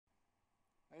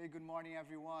Hey, good morning,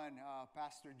 everyone.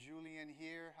 Pastor Julian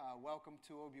here. Welcome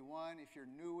to Obi-Wan. If you're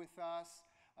new with us,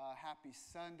 happy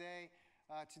Sunday.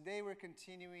 Today we're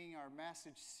continuing our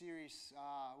message series.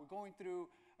 We're going through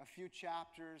a few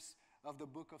chapters of the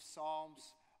book of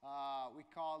Psalms. We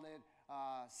call it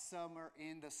Summer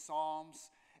in the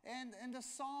Psalms. And the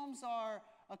Psalms are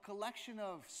a collection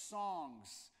of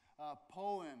songs,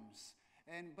 poems.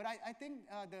 But I think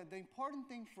the important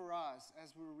thing for us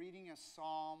as we're reading a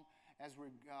psalm, as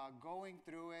we're going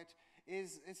through it,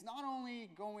 is it's not only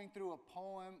going through a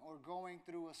poem or going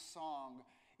through a song.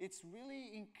 It's really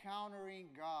encountering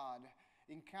God,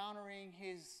 encountering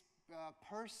His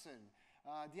person,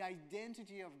 the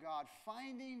identity of God,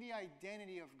 finding the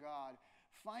identity of God,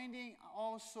 finding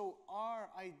also our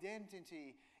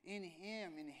identity in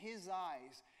Him, in His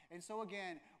eyes. And so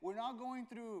again, we're not going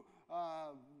through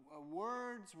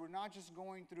words, we're not just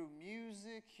going through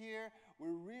music here,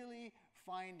 we're really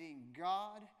finding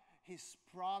God, His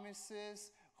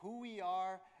promises, who we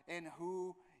are, and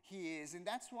who He is. And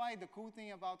that's why the cool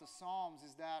thing about the Psalms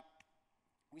is that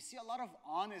we see a lot of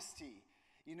honesty.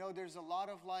 You know, there's a lot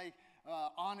of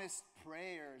honest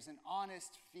prayers and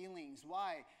honest feelings.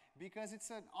 Why? Because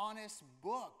it's an honest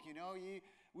book. You know,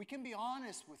 we can be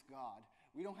honest with God.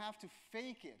 We don't have to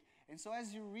fake it. And so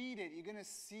as you read it, you're going to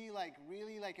see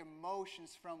really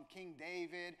emotions from King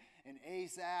David and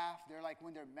Asaph. They're like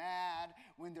when they're mad,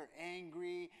 when they're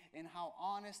angry, and how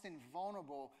honest and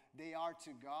vulnerable they are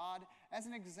to God. As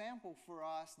an example for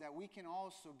us that we can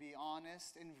also be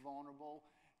honest and vulnerable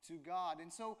to God.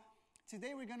 And so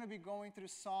today we're going to be going through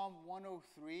Psalm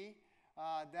 103.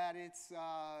 That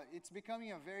it's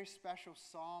becoming a very special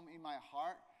psalm in my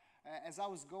heart. As I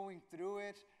was going through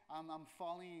it, I'm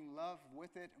falling in love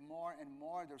with it more and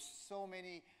more. There's so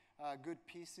many good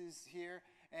pieces here.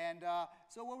 And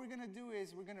so what we're going to do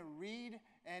is we're going to read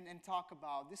and talk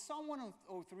about. This Psalm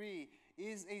 103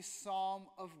 is a psalm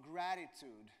of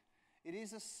gratitude. It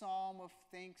is a psalm of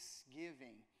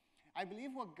thanksgiving. I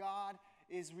believe what God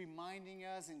is reminding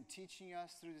us and teaching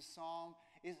us through the psalm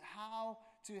is how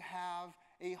to have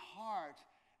a heart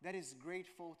that is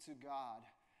grateful to God.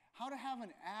 How to have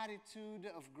an attitude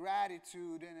of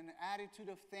gratitude and an attitude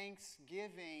of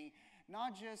thanksgiving,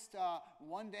 not just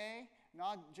one day,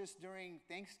 not just during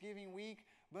Thanksgiving week,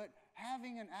 but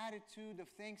having an attitude of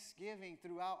thanksgiving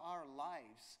throughout our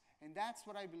lives. And that's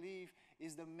what I believe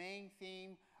is the main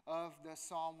theme of the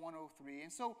Psalm 103.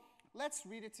 And so let's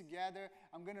read it together.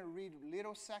 I'm going to read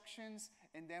little sections,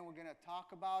 and then we're going to talk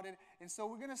about it. And so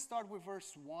we're going to start with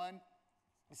verse 1.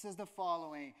 It says the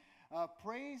following.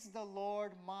 Praise the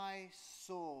Lord, my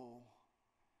soul.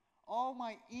 All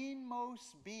my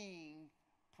inmost being,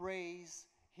 praise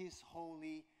His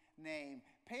holy name.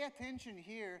 Pay attention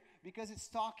here because it's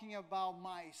talking about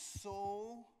my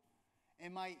soul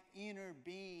and my inner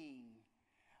being.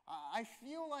 I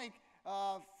feel like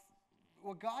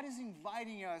what God is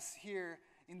inviting us here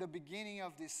in the beginning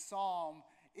of this psalm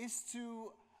is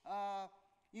to,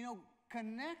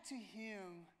 connect to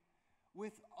Him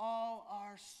with all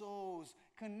our souls.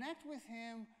 Connect with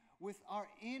Him with our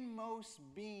inmost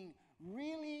being.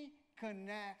 Really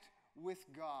connect with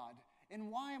God.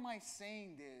 And why am I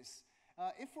saying this?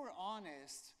 If we're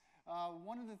honest,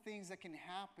 one of the things that can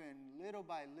happen little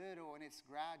by little, and it's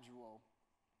gradual,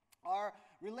 our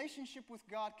relationship with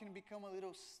God can become a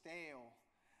little stale.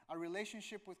 Our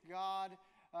relationship with God,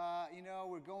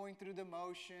 we're going through the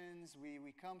motions.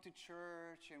 We come to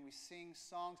church and we sing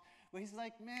songs. But He's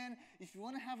like, man, if you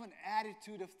want to have an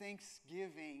attitude of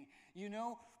thanksgiving,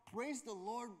 praise the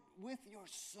Lord with your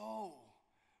soul.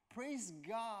 Praise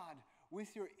God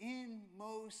with your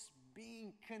inmost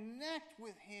being. Connect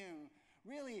with Him.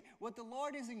 Really, what the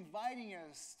Lord is inviting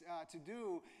us to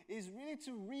do is really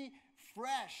to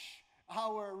refresh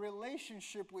our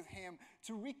relationship with Him,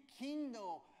 to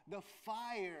rekindle the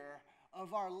fire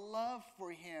of our love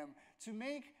for Him, to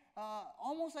make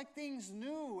almost like things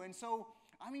new. And so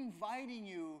I'm inviting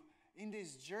you in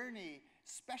this journey,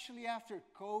 especially after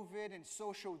COVID and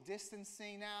social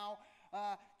distancing now,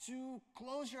 to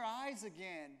close your eyes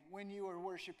again when you are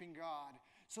worshiping God,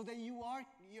 so that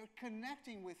you're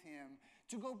connecting with Him,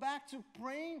 to go back to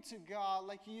praying to God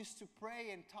like you used to pray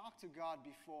and talk to God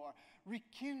before.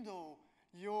 Rekindle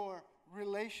your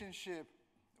relationship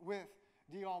with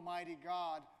the Almighty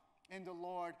God and the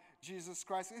Lord Jesus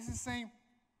Christ. This is saying,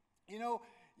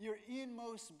 your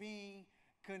inmost being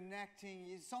connecting.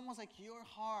 It's almost like your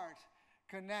heart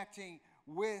connecting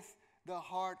with the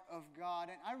heart of God.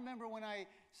 And I remember when I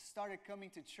started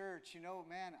coming to church,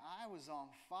 I was on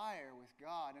fire with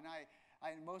God.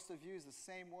 And most of you is the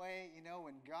same way,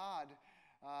 when God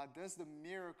does the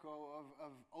miracle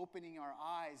of opening our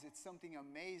eyes. It's something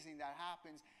amazing that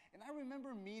happens. And I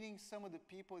remember meeting some of the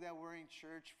people that were in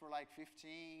church for like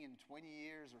 15 and 20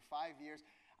 years or 5 years.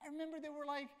 I remember they were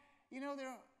like,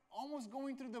 they're almost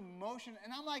going through the motion,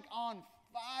 and I'm like on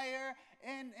fire.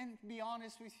 And to be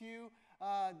honest with you,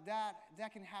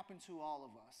 that can happen to all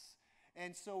of us.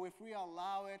 And so if we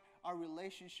allow it, our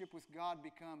relationship with God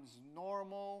becomes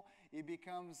normal. It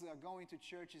becomes going to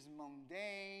church is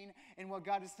mundane. And what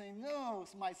God is saying, no,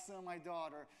 my son, my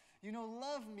daughter,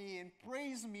 love me and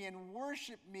praise me and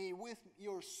worship me with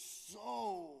your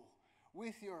soul,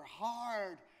 with your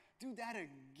heart. Do that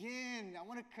again. I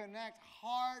want to connect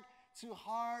heart to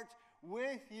heart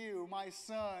with you, my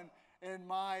son and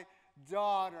my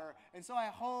daughter. And so I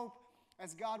hope,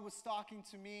 as God was talking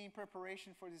to me in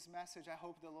preparation for this message, I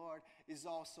hope the Lord is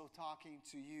also talking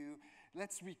to you.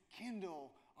 Let's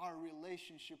rekindle our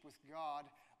relationship with God.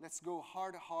 Let's go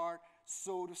heart to heart,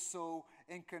 soul to soul,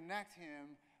 and connect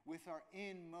Him with our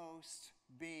inmost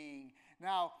being.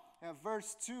 Now,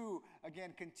 verse 2,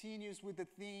 again, continues with the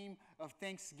theme of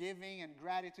thanksgiving and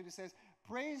gratitude. It says,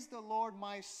 praise the Lord,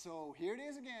 my soul. Here it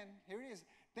is again. Here it is.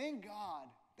 Thank God.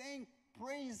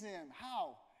 Praise Him.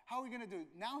 How? How are we going to do it?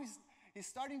 Now He's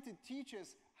starting to teach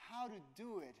us how to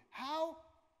do it. How?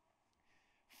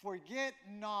 Forget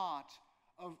not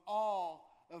of all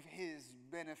of His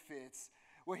benefits.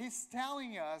 Well, He's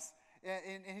telling us,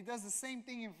 and He does the same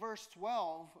thing in verse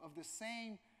 12 of the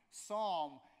same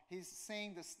psalm. He's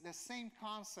saying the same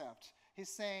concept. He's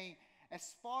saying,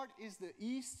 as far as the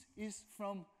east is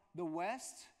from the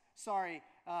west. Sorry,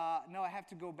 no, I have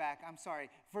to go back. I'm sorry.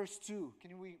 Verse 2.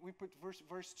 Can we put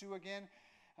verse 2 again?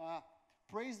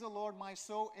 Praise the Lord, my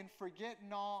soul, and forget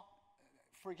not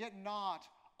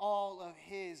all of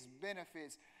His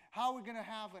benefits. How are we going to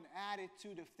have an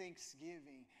attitude of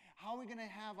thanksgiving? How are we going to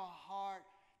have a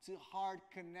heart-to-heart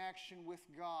connection with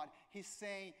God? He's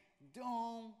saying,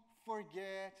 don't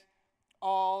forget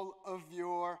all of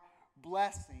your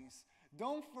blessings.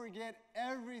 Don't forget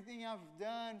everything I've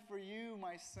done for you,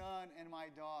 my son and my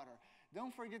daughter.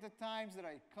 Don't forget the times that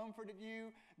I comforted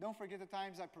you. Don't forget the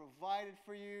times I provided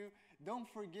for you. Don't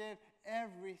forget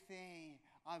everything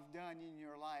I've done in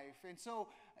your life. And so,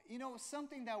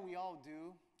 something that we all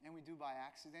do, and we do by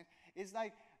accident, is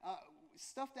like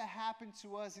stuff that happened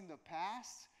to us in the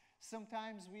past.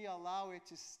 Sometimes we allow it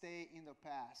to stay in the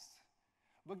past.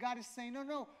 But God is saying,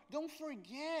 no, don't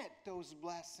forget those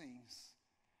blessings.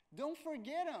 Don't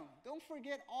forget them. Don't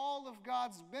forget all of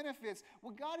God's benefits.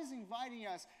 Well, God is inviting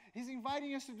us. He's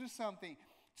inviting us to do something,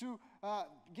 to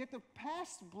get the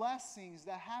past blessings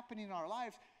that happen in our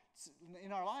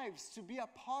lives, to be a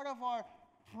part of our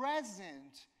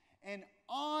present and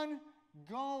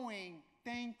ongoing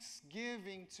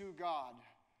thanksgiving to God.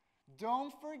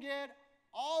 Don't forget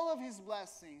all of His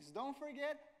blessings. Don't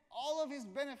forget all of His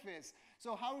benefits.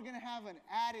 So how are we going to have an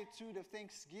attitude of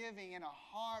thanksgiving and a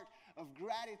heart of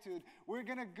gratitude? We're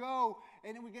going to go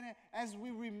and we're going to, as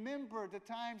we remember the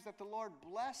times that the Lord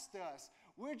blessed us,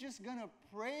 we're just going to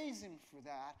praise Him for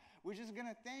that. We're just going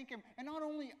to thank Him. And not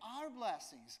only our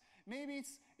blessings. Maybe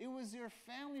it was your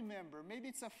family member. Maybe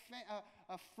it's a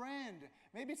friend.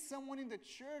 Maybe it's someone in the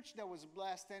church that was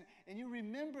blessed. And you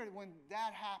remember when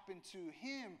that happened to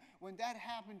him, when that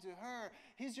happened to her.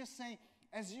 He's just saying,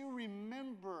 as you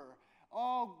remember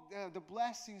all the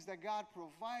blessings that God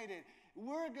provided,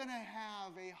 we're going to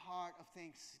have a heart of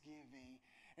thanksgiving.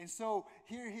 And so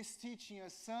here He's teaching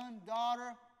us, son,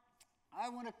 daughter, I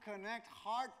want to connect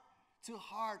heart to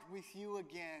heart with you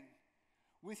again.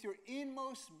 With your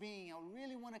inmost being. I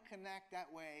really want to connect that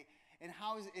way. And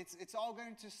how is it's all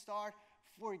going to start.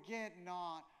 Forget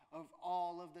not of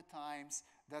all of the times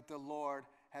that the Lord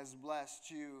has blessed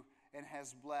you and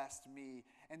has blessed me.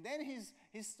 And then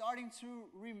he's starting to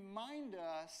remind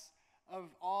us of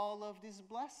all of these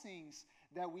blessings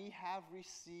that we have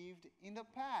received in the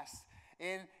past.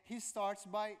 And he starts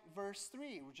by verse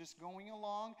 3. We're just going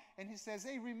along. And he says,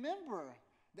 hey, remember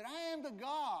that I am the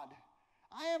God.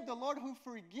 I am the Lord who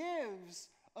forgives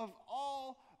of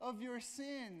all of your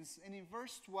sins. And in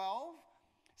verse 12,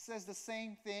 it says the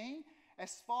same thing.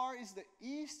 As far as the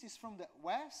east is from the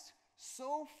west,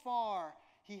 so far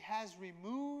He has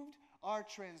removed our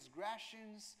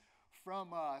transgressions from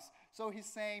us. So He's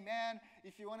saying, man,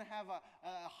 if you want to have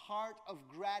a heart of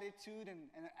gratitude and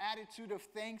an attitude of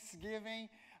thanksgiving,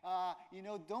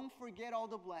 don't forget all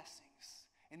the blessings.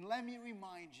 And let me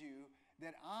remind you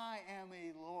that I am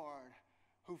a Lord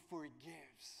who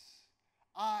forgives.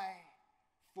 I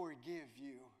forgive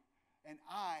you, and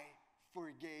I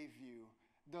forgave you.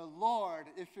 The Lord,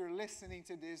 if you're listening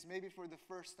to this, maybe for the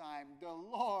first time, the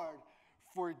Lord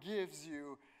forgives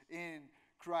you in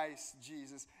Christ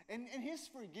Jesus. And His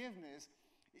forgiveness,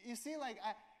 you see, like,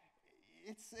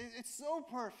 it's so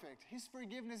perfect. His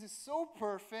forgiveness is so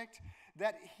perfect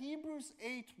that Hebrews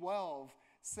 8:12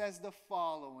 says the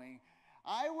following: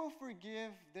 I will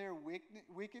forgive their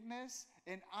wickedness,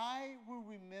 and I will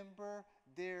remember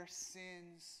their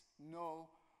sins no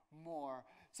more.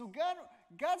 So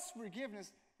God's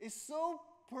forgiveness is so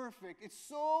perfect, it's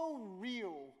so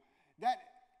real, that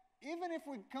even if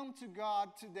we come to God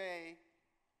today,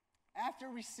 after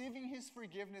receiving His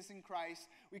forgiveness in Christ,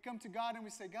 we come to God and we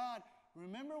say, God,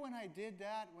 remember when I did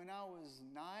that when I was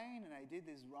 9, and I did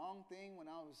this wrong thing when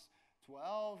I was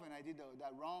 12, and I did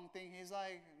that wrong thing? He's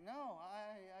like, no,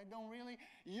 I don't really.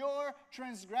 Your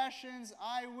transgressions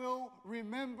I will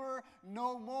remember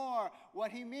no more.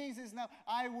 What He means is, now,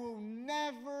 I will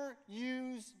never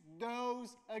use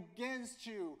those against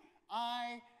you.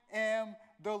 I am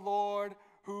the Lord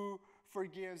who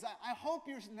forgives. I hope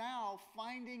you're now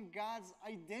finding God's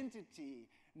identity,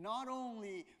 not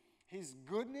only His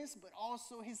goodness, but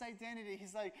also His identity.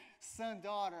 He's like, son,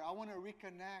 daughter, I want to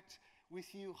reconnect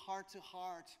with you heart to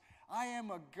heart. I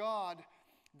am a God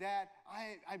that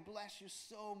I bless you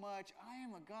so much. I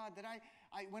am a God that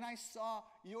when I saw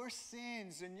your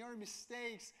sins and your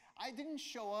mistakes, I didn't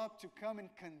show up to come and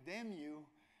condemn you.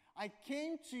 I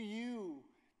came to you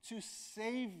to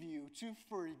save you, to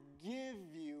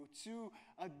forgive you, to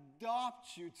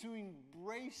adopt you, to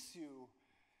embrace you,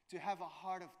 to have a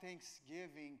heart of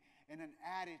thanksgiving and an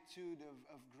attitude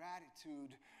of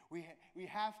gratitude. We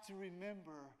have to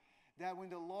remember that when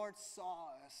the Lord saw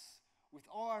us with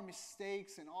all our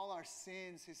mistakes and all our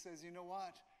sins, He says, you know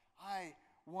what? I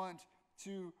want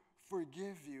to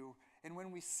forgive you. And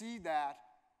when we see that,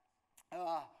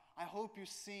 I hope you're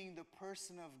seeing the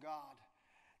person of God.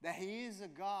 That He is a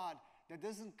God that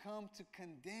doesn't come to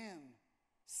condemn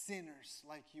sinners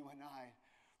like you and I.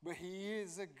 But He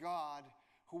is a God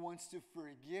who wants to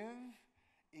forgive,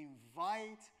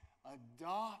 invite,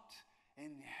 adopt,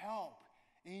 and help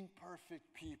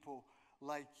imperfect people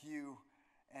like you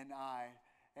and I.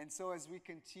 And so as we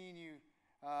continue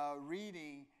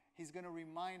reading, he's going to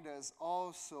remind us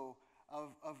also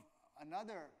of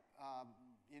another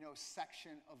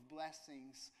section of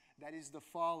blessings that is the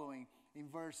following. In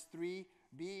verse 3b,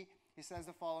 he says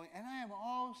the following: and I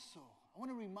want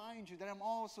to remind you that I'm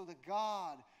also the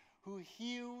God who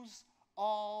heals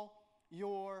all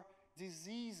your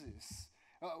diseases.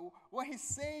 What he's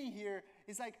saying here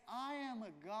is like, I am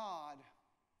a God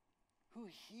who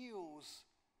heals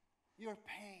your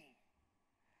pain.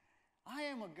 I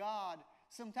am a God,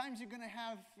 sometimes you're going to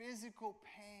have physical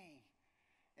pain.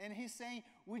 And he's saying,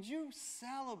 would you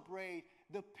celebrate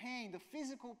the pain, the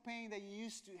physical pain that you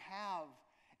used to have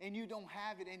and you don't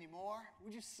have it anymore?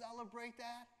 Would you celebrate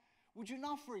that? Would you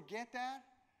not forget that?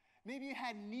 Maybe you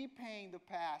had knee pain in the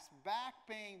past, back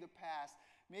pain in the past.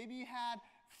 Maybe you had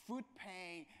foot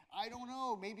pain. I don't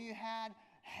know. Maybe you had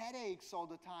headaches all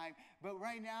the time. But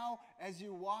right now, as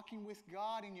you're walking with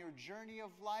God in your journey of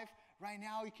life, right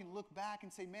now you can look back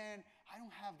and say, man, I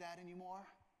don't have that anymore.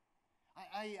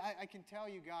 I can tell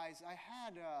you guys, I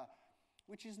had,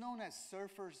 which is known as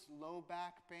surfer's low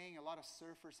back pain. A lot of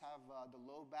surfers have the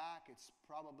low back. It's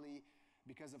probably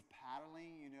because of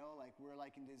paddling, like we're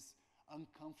like in this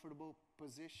uncomfortable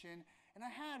position. And I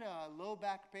had low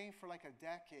back pain for like a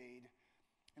decade.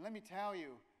 And let me tell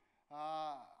you,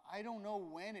 I don't know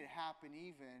when it happened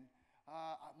even.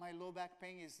 My low back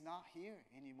pain is not here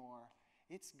anymore.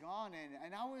 It's gone.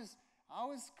 And I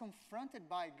was confronted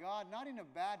by God, not in a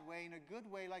bad way, in a good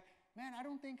way. Like, man, I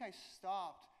don't think I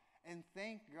stopped and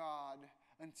thanked God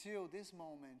until this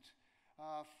moment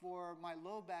for my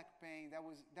low back pain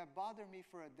that bothered me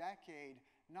for a decade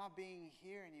not being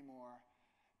here anymore.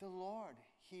 The Lord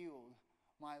healed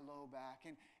my low back.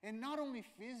 And not only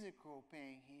physical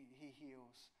pain he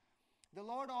heals. The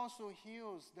Lord also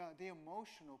heals the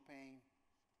emotional pain,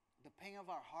 the pain of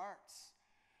our hearts.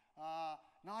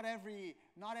 Not every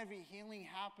healing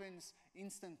happens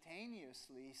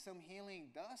instantaneously. Some healing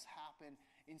does happen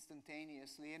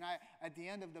instantaneously. And at the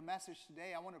end of the message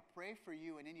today, I want to pray for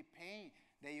you and any pain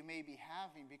that you may be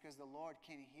having, because the Lord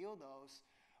can heal those.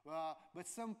 But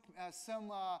some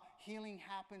healing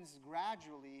happens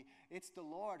gradually. It's the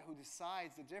Lord who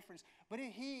decides the difference. But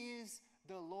He is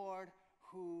the Lord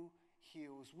who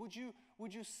heals. Would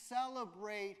you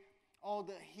celebrate all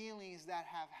the healings that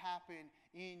have happened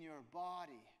in your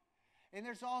body? And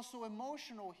there's also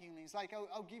emotional healings. Like,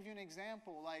 I'll give you an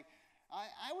example. Like,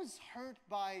 I was hurt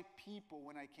by people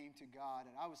when I came to God,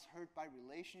 and I was hurt by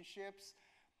relationships,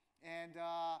 and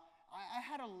I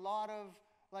had a lot of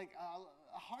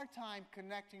a hard time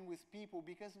connecting with people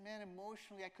because, man,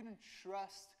 emotionally I couldn't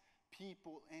trust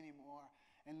people anymore.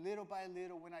 And little by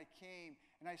little, when I came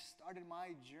and I started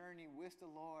my journey with the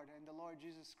Lord and the Lord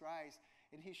Jesus Christ,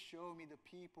 and He showed me the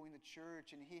people in the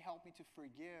church, and He helped me to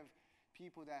forgive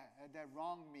people that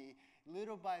wronged me.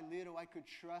 Little by little, I could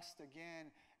trust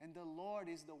again. And the Lord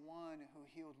is the one who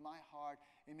healed my heart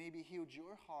and maybe healed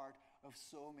your heart of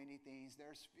so many things.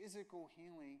 There's physical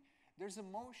healing, there's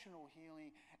emotional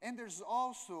healing, and there's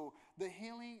also the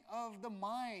healing of the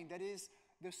mind, that is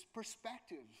this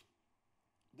perspective.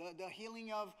 The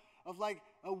healing of like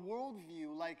a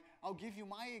worldview. Like, I'll give you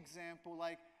my example.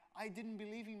 Like, I didn't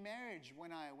believe in marriage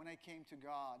when I came to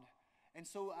God. And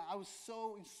so I was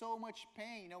in so much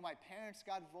pain. You know, my parents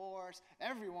got divorced.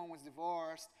 Everyone was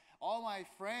divorced. All my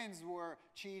friends were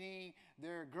cheating.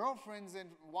 Their girlfriends and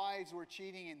wives were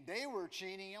cheating, and they were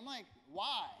cheating. I'm like,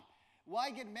 why?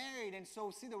 Why get married? And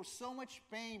so, see, there was so much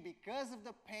pain. Because of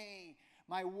the pain,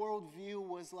 my worldview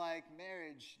was like,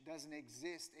 marriage doesn't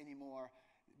exist anymore.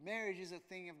 Marriage is a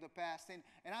thing of the past. And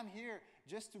I'm here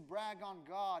just to brag on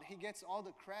God. He gets all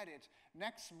the credit.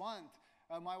 Next month,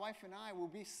 my wife and I will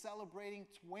be celebrating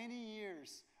 20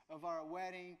 years of our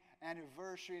wedding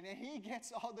anniversary. And He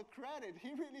gets all the credit. He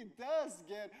really does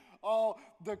get all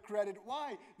the credit.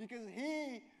 Why? Because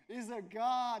He is a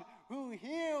God who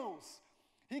heals.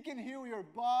 He can heal your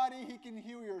body, He can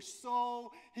heal your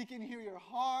soul, He can heal your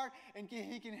heart, and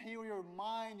He can heal your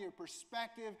mind, your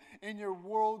perspective, and your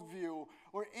worldview,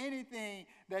 or anything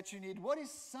that you need. What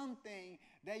is something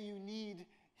that you need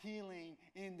healing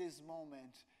in this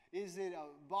moment? Is it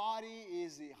a body?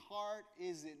 Is it heart?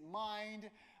 Is it mind?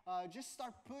 Just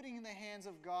start putting in the hands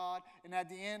of God, and at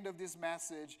the end of this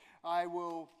message, I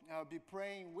will be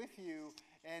praying with you.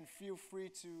 And feel free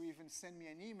to even send me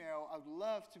an email. I would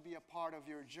love to be a part of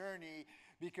your journey,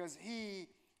 because He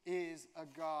is a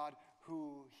God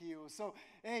who heals. So,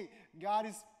 hey,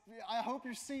 I hope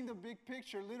you're seeing the big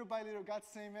picture. Little by little, God's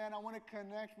saying, man, I want to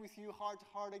connect with you heart to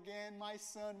heart again. My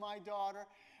son, my daughter,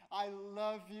 I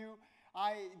love you.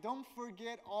 Don't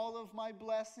forget all of my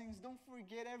blessings. Don't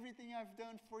forget everything I've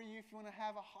done for you. If you want to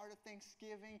have a heart of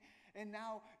thanksgiving. And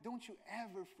now, don't you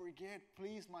ever forget,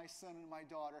 please, my son and my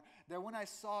daughter, that when I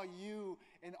saw you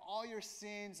and all your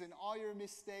sins and all your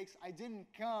mistakes, I didn't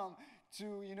come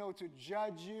to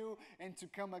judge you and to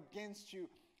come against you.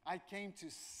 I came to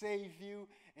save you,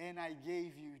 and I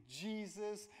gave you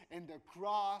Jesus and the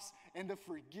cross and the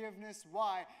forgiveness.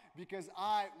 Why? Because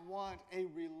I want a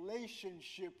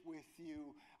relationship with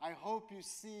you. I hope you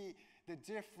see the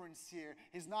difference here.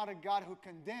 He's not a God who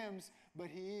condemns, but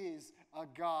He is a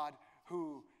God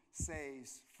who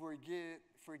saves.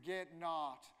 Forget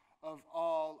not of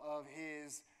all of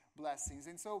His blessings.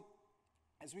 And so,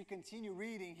 as we continue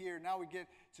reading here, now we get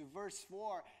to verse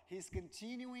 4. He's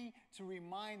continuing to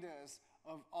remind us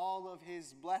of all of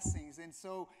His blessings. And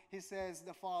so He says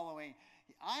the following: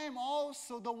 I am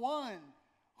also the one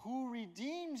who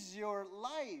redeems your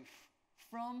life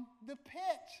from the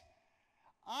pit.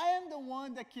 I am the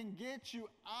one that can get you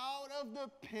out of the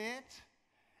pit,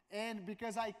 and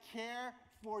because I care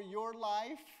for your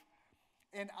life,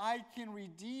 and I can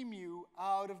redeem you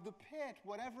out of the pit.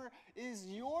 Whatever is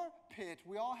your pit.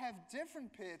 We all have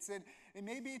different pits, and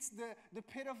maybe it's the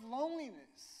pit of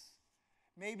loneliness.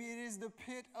 Maybe it is the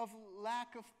pit of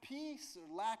lack of peace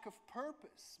or lack of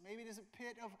purpose. Maybe it is a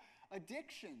pit of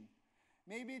addiction.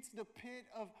 Maybe it's the pit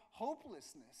of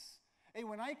hopelessness. Hey,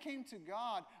 when I came to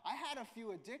God, I had a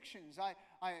few addictions.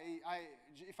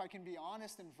 If I can be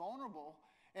honest and vulnerable,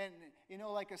 and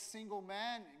like a single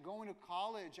man going to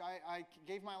college, I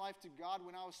gave my life to God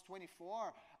when I was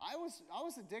 24. I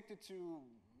was addicted to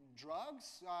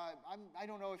drugs. I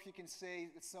don't know if you can say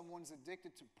that someone's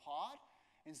addicted to pot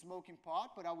and smoking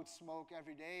pot, but I would smoke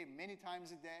every day, many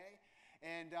times a day.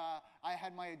 And I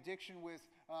had my addiction with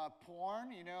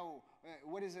porn.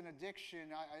 What is an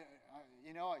addiction?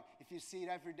 If you see it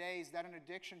every day, is that an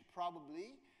addiction?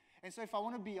 Probably. And so if I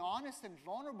want to be honest and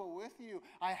vulnerable with you,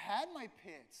 I had my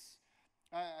pits.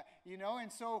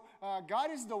 And so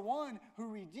God is the one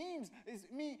who redeems,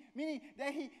 meaning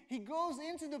that He goes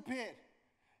into the pit.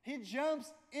 He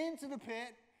jumps into the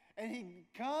pit, and He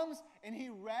comes and He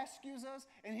rescues us,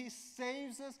 and He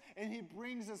saves us, and He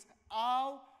brings us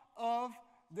out of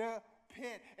the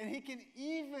pit. And He can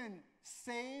even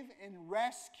save and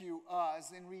rescue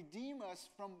us and redeem us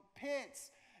from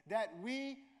pits that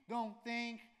we don't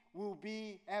think will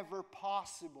be ever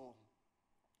possible.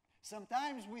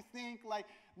 Sometimes we think like,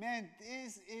 man,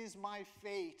 this is my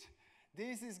fate.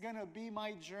 This is going to be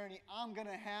my journey. I'm going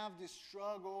to have this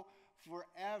struggle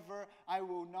forever. I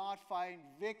will not find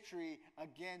victory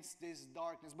against this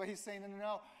darkness. But He's saying,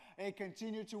 no. Hey,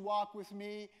 continue to walk with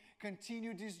me.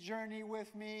 Continue this journey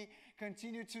with me.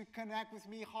 Continue to connect with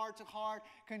me heart to heart.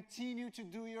 Continue to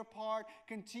do your part.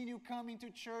 Continue coming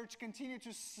to church. Continue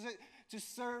to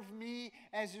serve me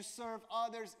as you serve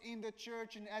others in the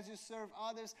church and as you serve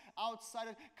others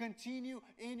outside. Continue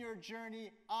in your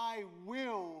journey. I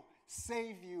will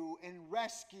save you and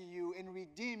rescue you and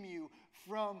redeem you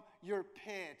from your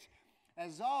pit.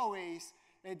 As always,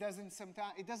 it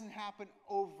doesn't happen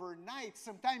overnight.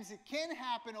 Sometimes it can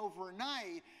happen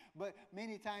overnight, but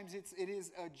many times it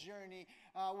is a journey.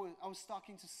 I was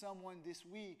talking to someone this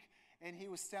week, and he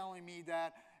was telling me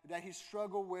that he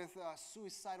struggled with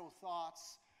suicidal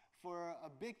thoughts for a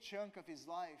big chunk of his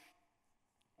life,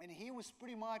 and he was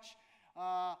pretty much,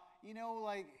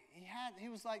 like he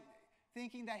was like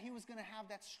thinking that he was going to have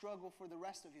that struggle for the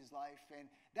rest of his life, and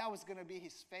that was going to be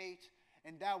his fate.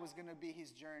 And that was going to be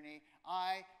his journey.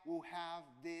 I will have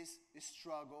this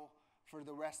struggle for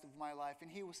the rest of my life. And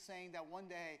he was saying that one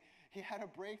day he had a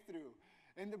breakthrough.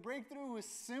 And the breakthrough was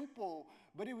simple,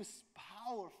 but it was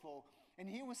powerful. And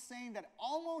he was saying that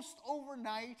almost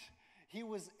overnight, he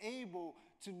was able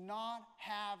to not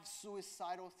have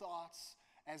suicidal thoughts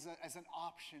as an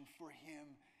option for him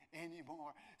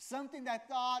anymore. Something that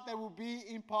thought that would be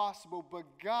impossible. But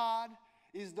God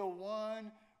is the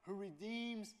one who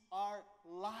redeems our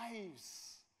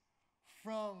lives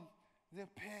from the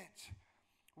pit.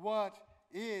 What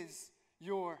is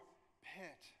your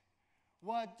pit?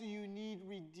 What do you need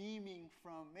redeeming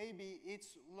from? Maybe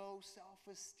it's low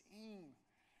self-esteem.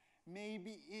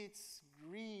 Maybe it's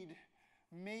greed.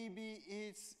 Maybe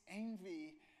it's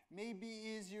envy. Maybe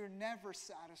it's you're never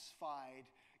satisfied.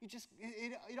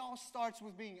 It all starts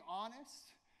with being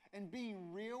honest and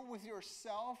being real with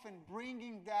yourself and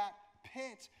bringing that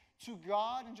pit to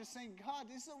God and just saying, God,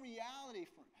 this is a reality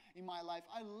in my life.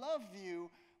 I love you,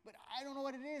 but I don't know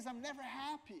what it is. I'm never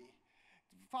happy.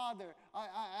 Father,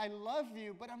 I love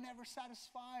you, but I'm never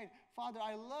satisfied. Father,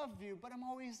 I love you, but I'm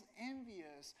always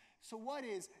envious. So what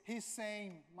is? He's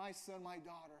saying, my son, my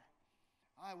daughter,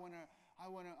 I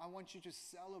want you to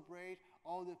celebrate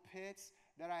all the pits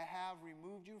that I have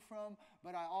removed you from,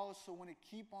 but I also want to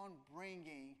keep on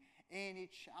bringing any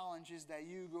challenges that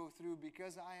you go through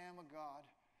because I am a God.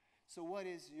 So what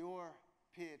is your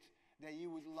pit that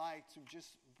you would like to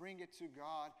just bring it to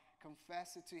God,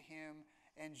 confess it to Him,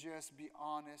 and just be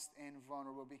honest and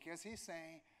vulnerable? Because He's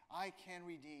saying, I can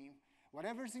redeem.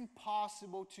 Whatever is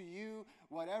impossible to you,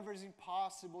 whatever is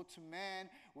impossible to man,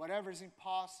 whatever is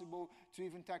impossible to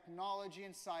even technology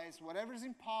and science, whatever is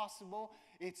impossible,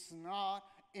 it's not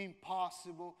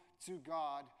impossible to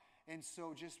God. And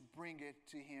so just bring it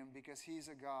to Him because He's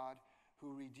a God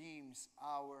who redeems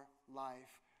our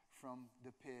life from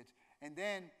the pit. And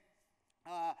then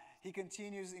he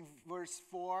continues in verse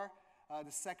 4,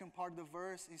 the second part of the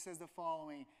verse. He says the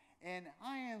following, and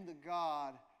I am the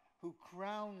God who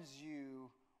crowns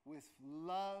you with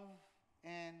love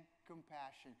and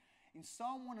compassion. In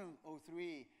Psalm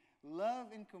 103, love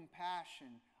and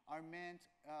compassion are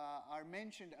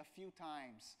mentioned a few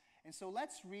times. And so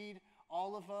let's read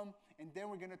all of them, and then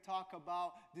we're going to talk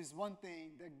about this one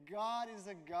thing, that God is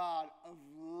a God of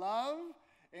love,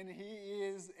 and He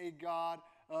is a God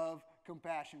of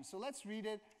compassion. So let's read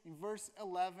it. In verse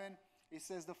 11, it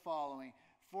says the following,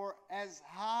 for as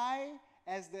high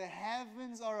as the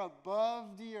heavens are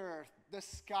above the earth, the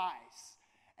skies,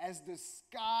 as the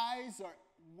skies are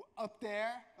up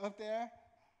there,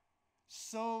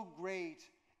 so great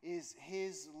is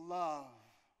His love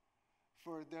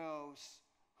for those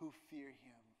who fear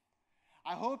Him.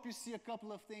 I hope you see a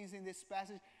couple of things in this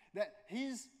passage, that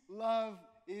His love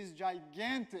is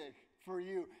gigantic for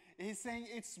you. He's saying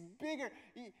it's bigger.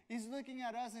 He's looking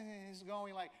at us and He's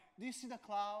going like, do you see the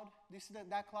cloud? Do you see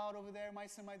that cloud over there, my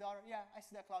son, my daughter? Yeah, I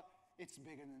see that cloud. It's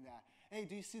bigger than that. Hey,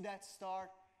 do you see that star?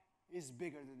 It's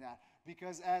bigger than that.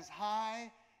 Because as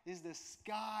high as the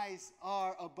skies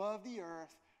are above the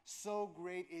earth, so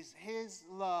great is His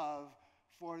love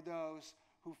for those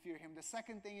who fear Him. The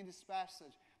second thing in this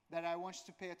passage that I want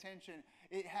you to pay attention,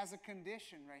 it has a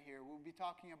condition right here. We'll be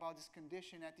talking about this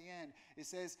condition at the end. It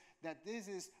says that this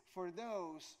is for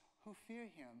those who fear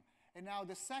Him. And now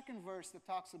the second verse that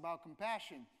talks about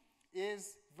compassion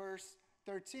is verse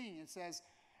 13. It says,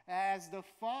 as the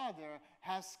Father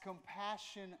has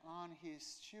compassion on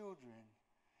His children,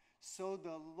 so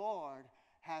the Lord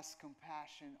has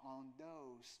compassion on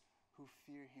those who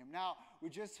fear Him. Now, we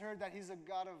just heard that He's a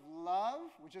God of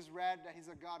love. We just read that He's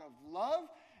a God of love.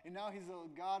 And now He's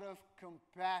a God of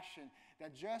compassion.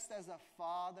 That just as a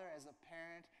father, as a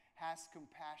parent, has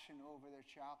compassion over their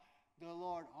child, the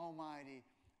Lord Almighty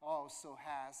also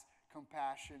has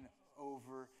compassion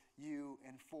over you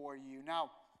and for you.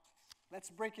 Now, let's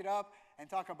break it up and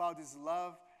talk about this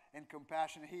love and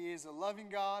compassion. He is a loving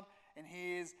God, and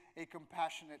He is a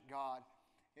compassionate God.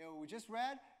 We just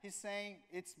read, He's saying,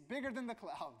 it's bigger than the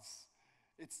clouds.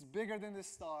 It's bigger than the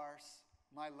stars,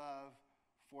 my love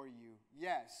for you.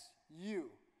 Yes, you.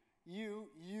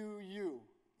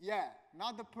 Yeah,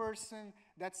 not the person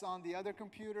that's on the other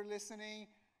computer listening.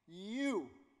 You,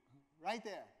 right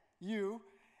there, you.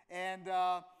 And,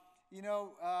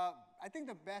 I think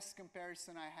the best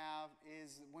comparison I have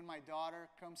is when my daughter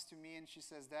comes to me and she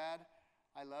says, Dad,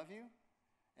 I love you.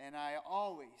 And I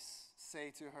always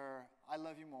say to her, I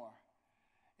love you more.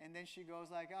 And then she goes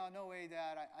like, oh, no way,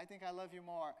 Dad, I think I love you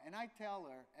more. And I tell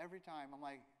her every time, I'm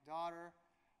like, daughter,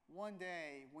 one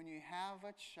day when you have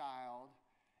a child,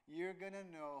 you're going to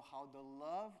know how the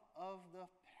love of the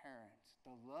parent,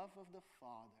 the love of the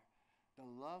father, the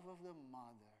love of the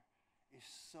mother is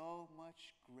so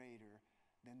much greater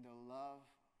than the love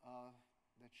of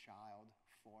the child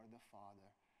for the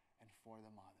father and for the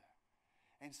mother.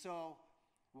 And so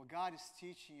what God is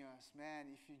teaching us, man,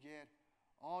 if you get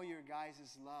all your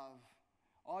guys' love,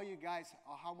 all you guys,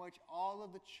 how much all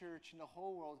of the church in the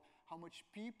whole world, how much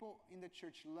people in the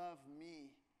church love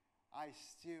me, I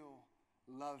still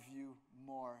love you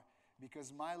more,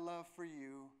 because my love for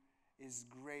you is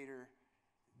greater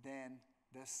than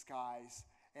the skies.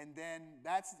 And then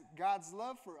that's God's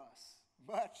love for us.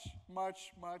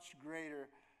 Much greater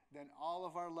than all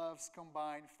of our loves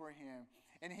combined for Him.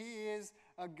 And He is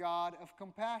a God of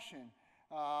compassion.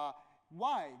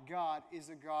 Why God is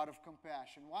a God of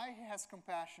compassion? Why He has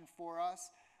compassion for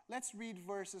us? Let's read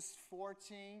verses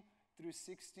 14 through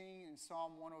 16 in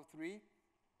Psalm 103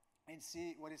 and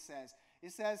see what it says.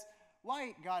 It says,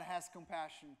 why God has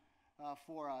compassion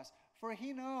for us? For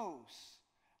He knows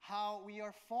how we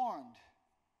are formed.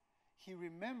 He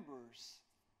remembers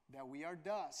that we are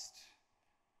dust.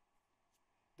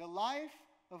 The life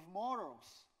of mortals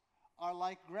are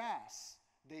like grass.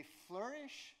 They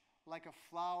flourish like a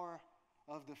flower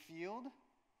of the field.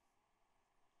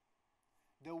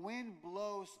 The wind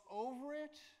blows over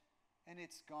it, and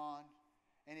it's gone,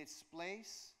 and its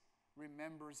place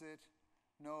remembers it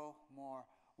no more.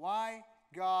 Why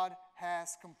God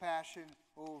has compassion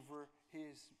over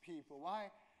His people?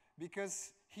 Why?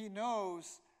 Because He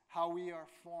knows how we are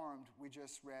formed, we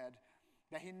just read.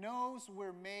 That He knows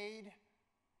we're made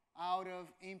out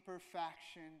of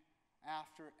imperfection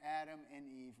after Adam and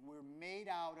Eve. We're made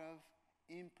out of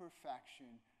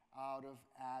imperfection out of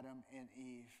Adam and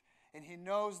Eve. And He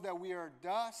knows that we are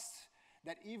dust,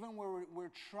 that even when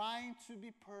we're trying to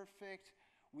be perfect,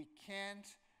 we can't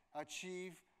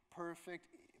achieve perfect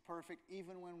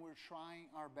even when we're trying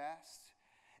our best.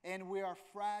 And we are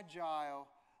fragile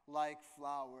like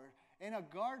flower. And a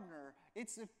gardener,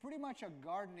 it's pretty much a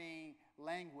gardening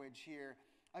language here.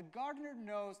 A gardener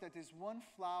knows that this one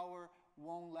flower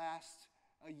won't last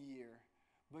a year,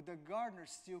 but the gardener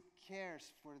still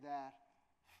cares for that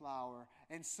flower.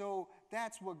 And so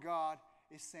that's what God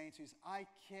is saying to us. I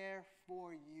care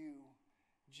for you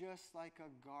just like a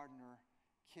gardener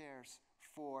cares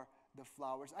for the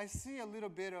flowers. I see a little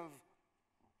bit of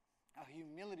a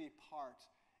humility part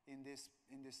in this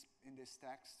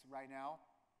text right now,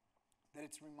 that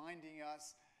it's reminding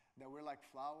us that we're like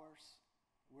flowers,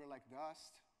 we're like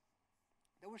dust,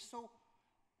 that we're so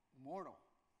mortal,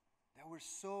 that we're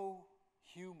so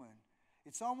human.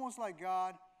 It's almost like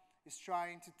God is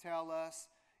trying to tell us,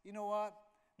 you know what,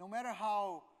 no matter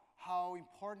how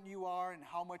important you are and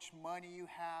how much money you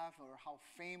have or how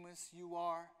famous you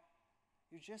are,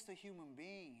 you're just a human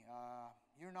being.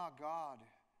 You're not God.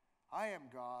 I am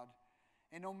God.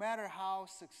 And no matter how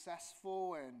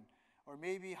successful or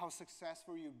maybe how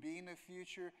successful you'll be in the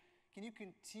future, can you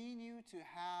continue to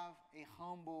have a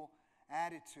humble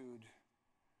attitude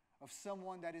of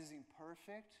someone that is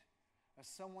imperfect, of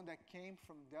someone that came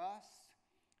from dust,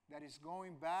 that is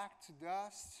going back to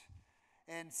dust,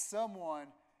 and someone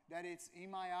that is,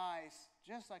 in my eyes,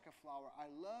 just like a flower. I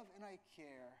love and I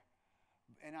care,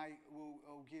 and I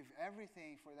will give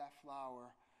everything for that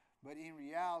flower, but in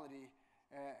reality,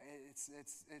 it's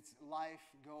life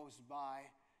goes by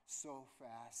so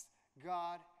fast.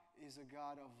 God is a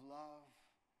God of love,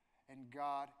 and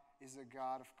God is a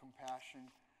God of compassion.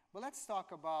 But let's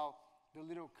talk about the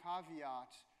little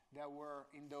caveat that were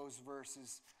in those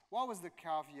verses. What was the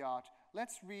caveat?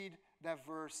 Let's read that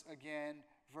verse again,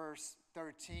 verse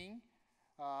 13.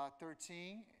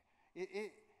 13.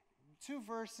 Two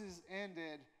verses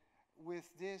ended with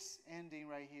this ending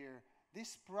right here.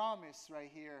 This promise right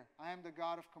here. I am the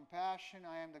God of compassion.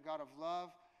 I am the God of love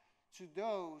to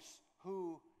those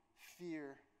who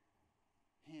fear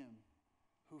Him,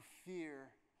 who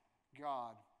fear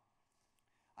God.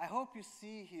 I hope you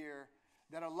see here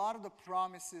that a lot of the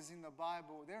promises in the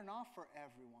Bible, they're not for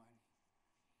everyone.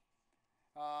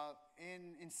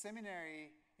 In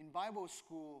seminary, in Bible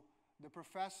school, the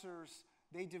professors,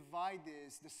 they divide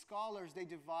this. The scholars, they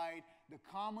divide the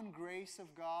common grace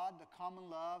of God, the common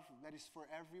love that is for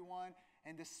everyone,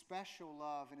 and the special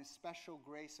love and the special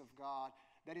grace of God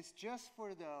that is just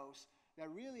for those that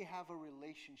really have a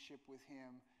relationship with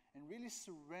Him and really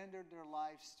surrendered their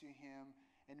lives to Him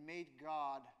and made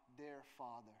God their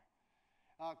Father.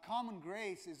 Common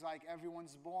grace is like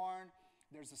everyone's born.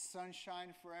 There's a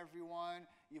sunshine for everyone.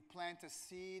 You plant a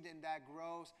seed and that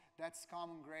grows. That's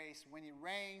common grace. When it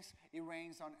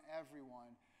rains on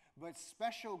everyone. But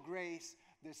special grace,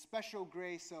 the special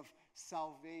grace of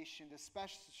salvation, the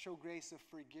special grace of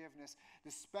forgiveness,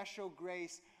 the special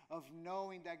grace of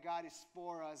knowing that God is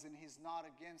for us and He's not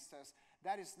against us,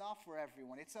 that is not for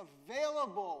everyone. It's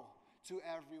available to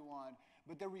everyone.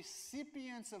 But the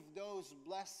recipients of those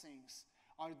blessings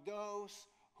are those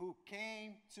who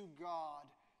came to God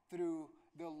through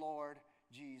the Lord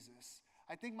Jesus.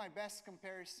 I think my best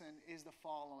comparison is the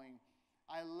following.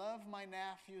 I love my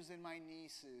nephews and my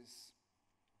nieces,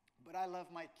 but I love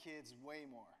my kids way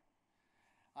more.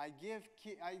 I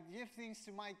give things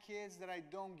to my kids that I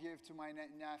don't give to my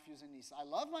nephews and nieces. I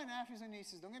love my nephews and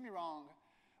nieces, don't get me wrong,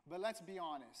 but let's be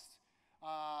honest.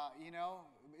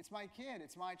 It's my kid,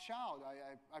 it's my child.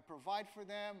 I provide for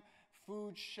them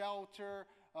food, shelter,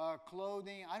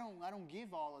 clothing. I don't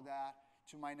give all of that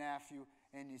to my nephew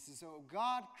and nieces. So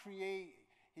God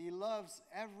He loves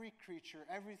every creature.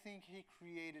 Everything He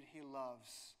created, He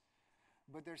loves.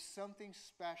 But there's something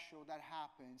special that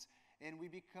happens, and we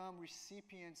become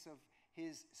recipients of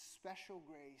His special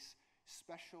grace,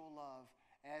 special love,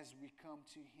 as we come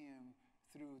to Him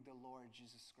through the Lord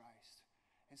Jesus Christ.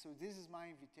 And so this is my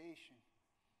invitation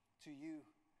to you.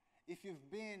 If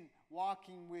you've been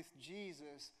walking with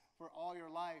Jesus for all your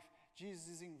life, Jesus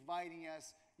is inviting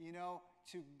us,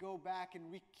 to go back and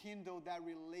rekindle that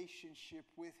relationship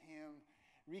with Him.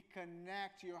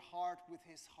 Reconnect your heart with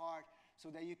His heart so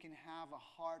that you can have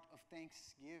a heart of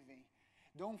thanksgiving.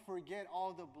 Don't forget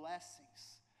all the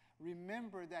blessings.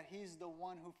 Remember that He's the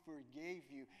one who forgave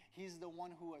you. He's the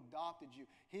one who adopted you.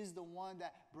 He's the one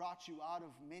that brought you out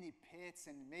of many pits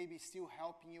and maybe still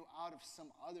helping you out of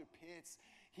some other pits.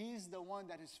 He's the one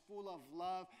that is full of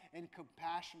love and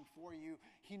compassion for you.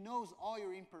 He knows all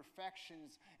your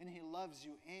imperfections and He loves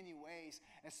you anyways.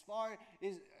 As far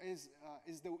as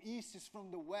the east is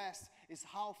from the west, is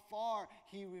how far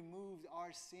He removed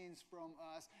our sins from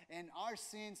us. And our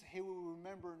sins He will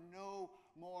remember no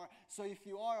more. So if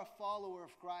you are a follower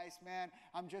of Christ, man,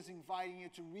 I'm just inviting you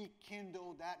to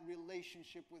rekindle that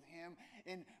relationship with Him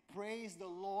and praise the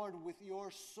Lord with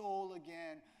your soul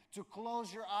again. To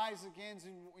close your eyes again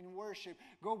in worship.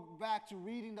 Go back to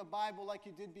reading the Bible like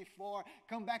you did before.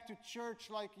 Come back to church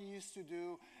like you used to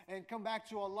do. And come back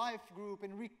to a life group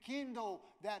and rekindle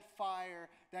that fire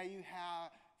that you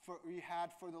had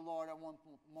for the Lord at one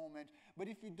moment. But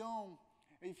if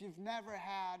you've never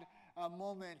had a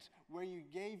moment where you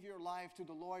gave your life to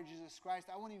the Lord Jesus Christ,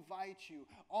 I want to invite you.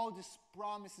 All these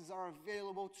promises are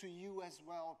available to you as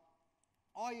well.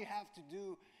 All you have to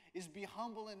do is be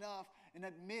humble enough and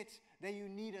admit that you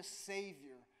need a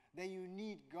Savior, that you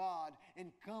need God,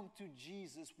 and come to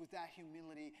Jesus with that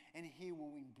humility, and He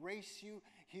will embrace you,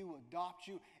 He will adopt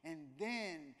you, and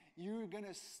then you're going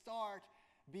to start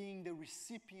being the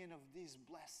recipient of these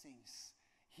blessings.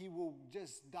 He will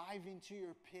just dive into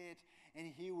your pit, and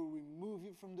He will remove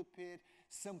you from the pit.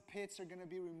 Some pits are going to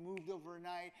be removed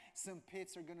overnight. Some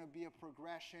pits are going to be a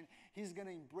progression. He's going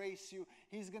to embrace you.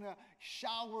 He's going to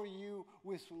shower you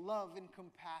with love and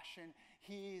compassion.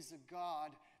 He is a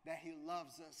God that He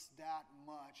loves us that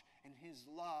much, and His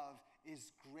love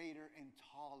is greater and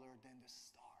taller than the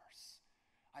stars.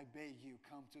 I beg you,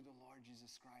 come to the Lord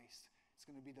Jesus Christ. It's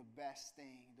going to be the best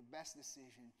thing, the best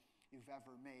decision you've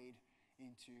ever made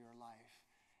into your life.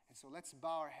 And so let's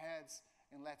bow our heads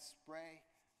and let's pray.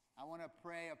 I want to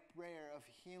pray a prayer of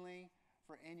healing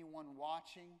for anyone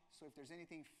watching. So if there's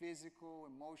anything physical,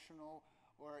 emotional,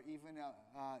 or even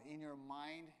in your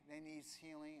mind that needs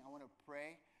healing, I want to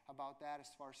pray about that as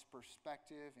far as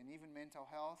perspective and even mental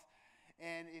health.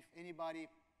 And if anybody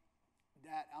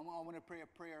I want to pray a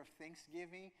prayer of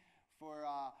thanksgiving for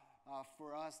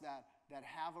us that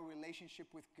have a relationship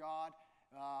with God,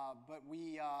 but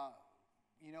we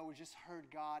just heard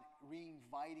God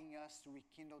re-inviting us to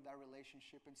rekindle that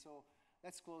relationship. And so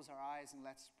let's close our eyes and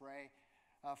let's pray.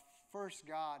 First,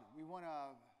 God, we want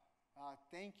to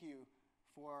thank You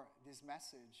for this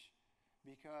message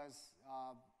because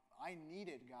I need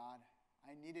it, God.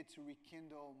 I needed to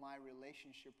rekindle my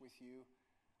relationship with you.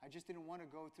 I just didn't want to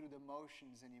go through the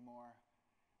motions anymore.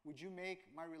 Would you make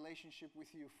my relationship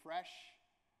with you fresh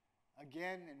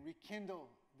again and rekindle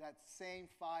that same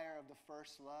fire of the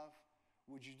first love?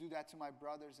 Would you do that to my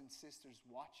brothers and sisters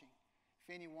watching?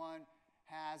 If anyone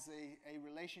has a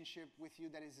relationship with you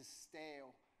that is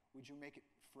stale, would you make it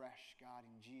fresh, God,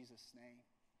 in Jesus' name?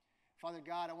 Father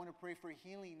God, I want to pray for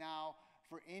healing now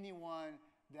for anyone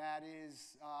that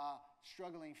is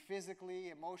struggling physically,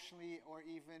 emotionally, or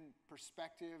even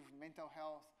perspective, mental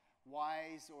health,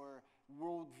 wise, or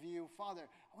worldview. Father,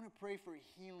 I want to pray for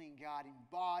healing, God, in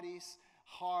bodies,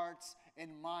 hearts,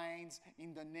 and minds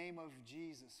in the name of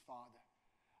Jesus, Father.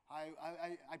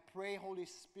 I pray, Holy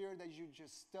Spirit, that you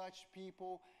just touch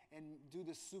people and do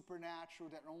the supernatural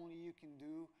that only you can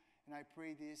do. And I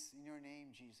pray this in your name,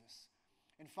 Jesus.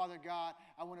 And Father God,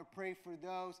 I want to pray for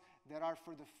those that are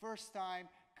for the first time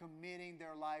committing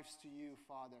their lives to you,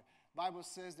 Father. Bible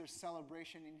says there's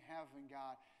celebration in heaven,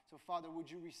 God. So Father,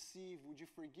 would you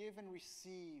forgive and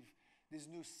receive these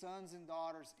new sons and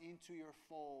daughters into your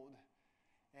fold.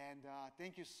 And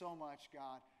thank you so much,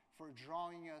 God, for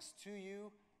drawing us to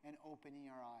you and opening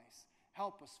our eyes.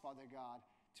 Help us, Father God,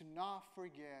 to not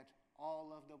forget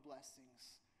all of the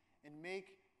blessings and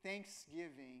make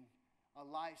Thanksgiving a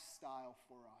lifestyle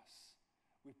for us.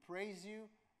 We praise you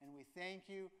and we thank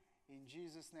you. In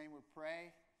Jesus' name we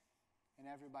pray. And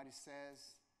everybody says,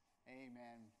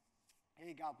 amen.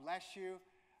 Hey, God bless you.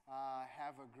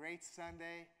 Have a great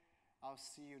Sunday. I'll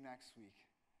see you next week.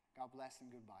 God bless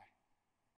and goodbye.